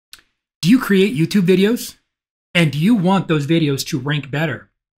Do you create YouTube videos? And do you want those videos to rank better?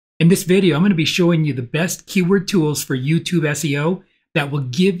 In this video, I'm going to be showing you the best keyword tools for YouTube SEO that will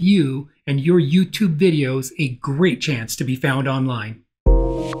give you and your YouTube videos a great chance to be found online.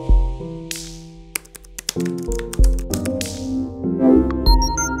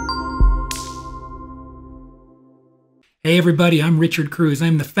 Hey everybody, I'm Cruz.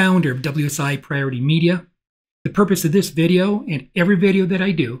 I'm the founder of WSI Priority Media. The purpose of this video and every video that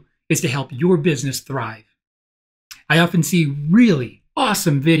I do is to help your business thrive. I often see really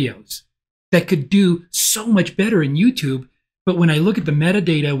awesome videos that could do so much better in YouTube, but when I look at the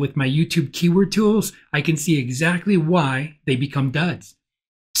metadata with my YouTube keyword tools, I can see exactly why they become duds.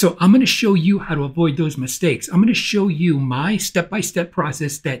 So I'm going to show you how to avoid those mistakes. I'm going to show you my step-by-step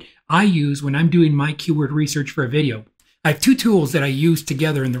process that I use when I'm doing my keyword research for a video. I have two tools that I use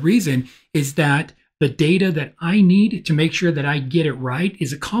together, and the reason is that the data that I need to make sure that I get it right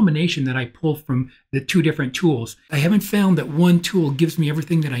is a combination that I pull from the two different tools. I haven't found that one tool gives me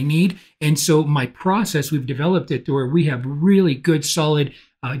everything that I need, and so my process, we've developed it to where we have really good, solid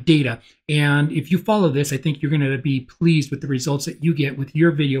data. And if you follow this, I think you're going to be pleased with the results that you get with your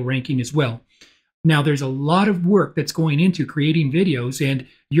video ranking as well. Now, there's a lot of work that's going into creating videos, and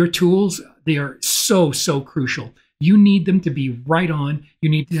your tools, they are so crucial. You need them to be right on. You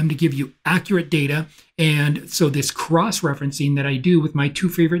need them to give you accurate data. And so this cross-referencing that I do with my two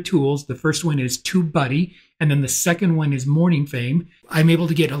favorite tools, the first one is TubeBuddy, and then the second one is Morning Fame. I'm able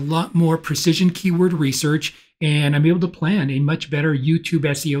to get a lot more precision keyword research, and I'm able to plan a much better YouTube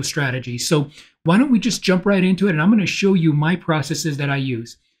SEO strategy. So why don't we just jump right into it, and I'm going to show you my processes that I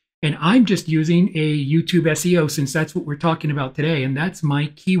use. And I'm just using a YouTube SEO since that's what we're talking about today, and that's my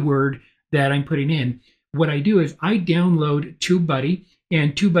keyword that I'm putting in. What I do is I download TubeBuddy,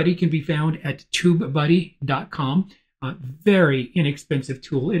 and TubeBuddy can be found at tubebuddy.com. Very inexpensive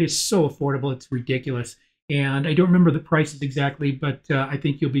tool. It is so affordable, it's ridiculous. And I don't remember the prices exactly, but I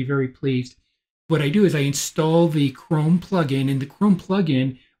think you'll be very pleased. What I do is I install the Chrome plugin, and the Chrome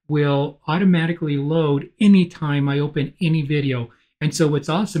plugin will automatically load anytime I open any video. And so what's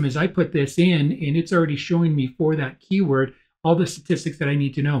awesome is I put this in, and it's already showing me for that keyword all the statistics that I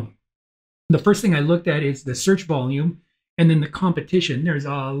need to know. The first thing I looked at is the search volume and then the competition. There's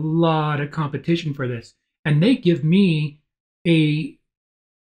a lot of competition for this. And they give me a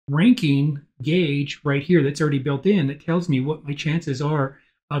ranking gauge right here that's already built in that tells me what my chances are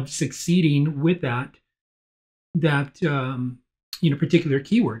of succeeding with that particular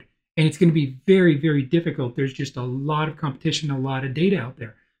keyword. And it's going to be very difficult. There's just a lot of competition, a lot of data out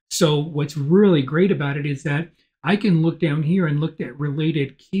there. So what's really great about it is that I can look down here and look at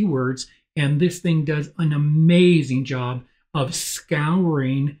related keywords, and this thing does an amazing job of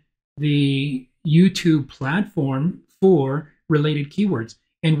scouring the YouTube platform for related keywords.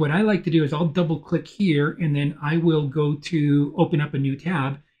 And what I like to do is I'll double click here, and then I will go to open up a new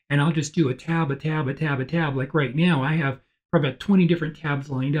tab, and I'll just do a tab. Like right now, I have probably about 20 different tabs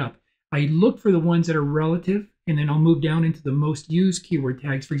lined up. I look for the ones that are relative, and then I'll move down into the most used keyword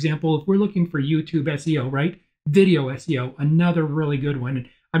tags. For example, if we're looking for YouTube SEO, right? Video SEO, another really good one. And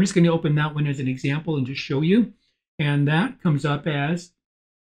I'm just going to open that one as an example and just show you. And that comes up as,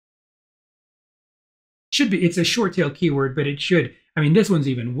 it's a short tail keyword, but it should, this one's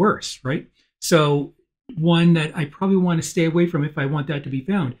even worse, right? So one that I probably want to stay away from if I want that to be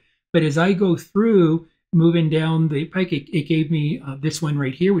found. But as I go through, moving down the pike, it gave me this one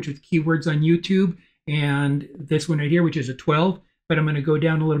right here, which is keywords on YouTube, and this one right here, which is a 12. But I'm going to go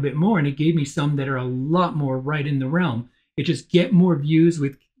down a little bit more, and it gave me some that are a lot more right in the realm. It just get more views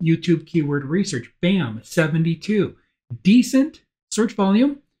with YouTube keyword research. Bam, 72. Decent search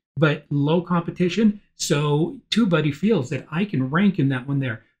volume, but low competition. So TubeBuddy feels that I can rank in that one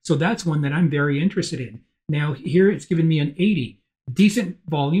there. So that's one that I'm very interested in. Now here it's given me an 80. Decent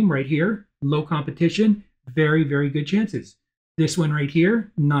volume right here, low competition, very good chances. This one right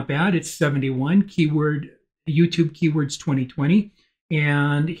here, not bad. It's 71. Keyword YouTube keywords 2020,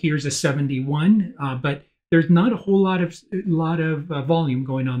 and here's a 71. But there's not a whole lot of volume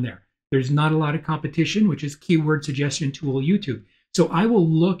going on there. There's not a lot of competition, which is keyword suggestion tool YouTube. So I will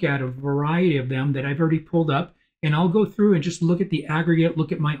look at a variety of them that I've already pulled up, and I'll go through and just look at the aggregate,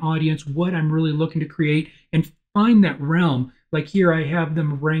 look at my audience, what I'm really looking to create, and find that realm. Like here, I have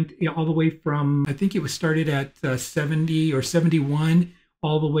them ranked all the way from, I think it was started at 70 or 71,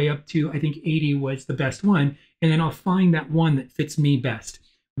 all the way up to, I think 80 was the best one. And then I'll find that one that fits me best.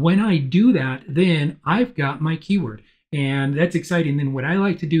 When I do that, then I've got my keyword. And that's exciting. Then what I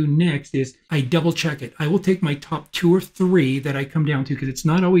like to do next is I double check it. I will take my top 2 or 3 that I come down to, because it's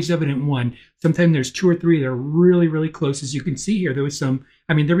not always evident one. Sometimes there's 2 or 3 that are really, really close. As you can see here, there was some,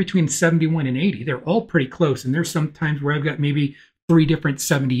 I mean, they're between 71 and 80. They're all pretty close. And there's some times where I've got maybe 3 different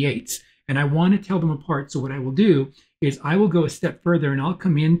 78s. And I want to tell them apart. So what I will do is I will go a step further and I'll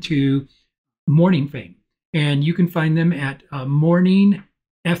come into Morning Fame. And you can find them at morningfa.me.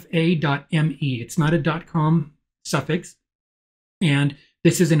 It's not a .com suffix. And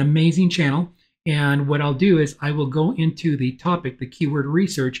this is an amazing channel. And what I'll do is I will go into the topic, the keyword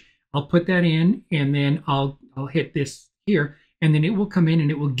research. I'll put that in, and then I'll hit this here, and then it will come in and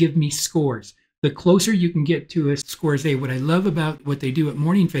it will give me scores. The closer you can get to a score is A. What I love about what they do at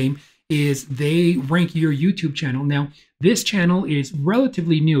Morning Fame is they rank your YouTube channel. Now, this channel is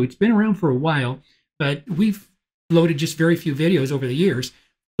relatively new. It's been around for a while, but we've loaded just very few videos over the years.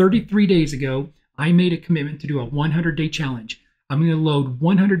 33 days ago, I made a commitment to do a 100-day challenge. I'm going to load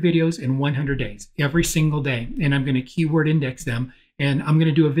 100 videos in 100 days, every single day, and I'm going to keyword index them. And I'm going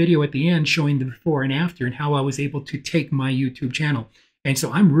to do a video at the end showing the before and after and how I was able to take my YouTube channel. And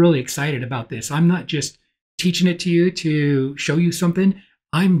so I'm really excited about this. I'm not just teaching it to you to show you something.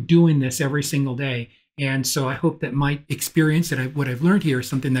 I'm doing this every single day. And so I hope that my experience and what I've learned here is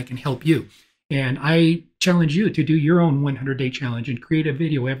something that can help you. And I challenge you to do your own 100-day challenge and create a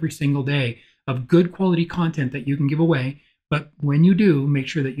video every single day of good quality content that you can give away. But when you do, make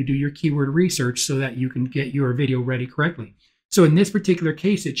sure that you do your keyword research so that you can get your video ready correctly. So in this particular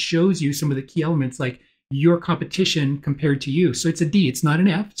case, it shows you some of the key elements like your competition compared to you. So it's a D, it's not an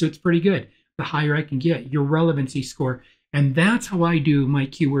F, so it's pretty good. The higher I can get, your relevancy score. And that's how I do my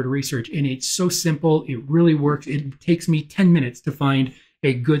keyword research. And it's so simple, it really works. It takes me 10 minutes to find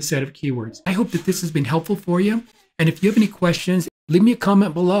a good set of keywords. I hope that this has been helpful for you. And if you have any questions, leave me a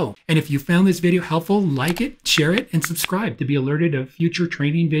comment below. And if you found this video helpful, like it, share it, and subscribe to be alerted of future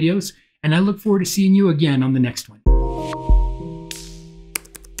training videos. And I look forward to seeing you again on the next one.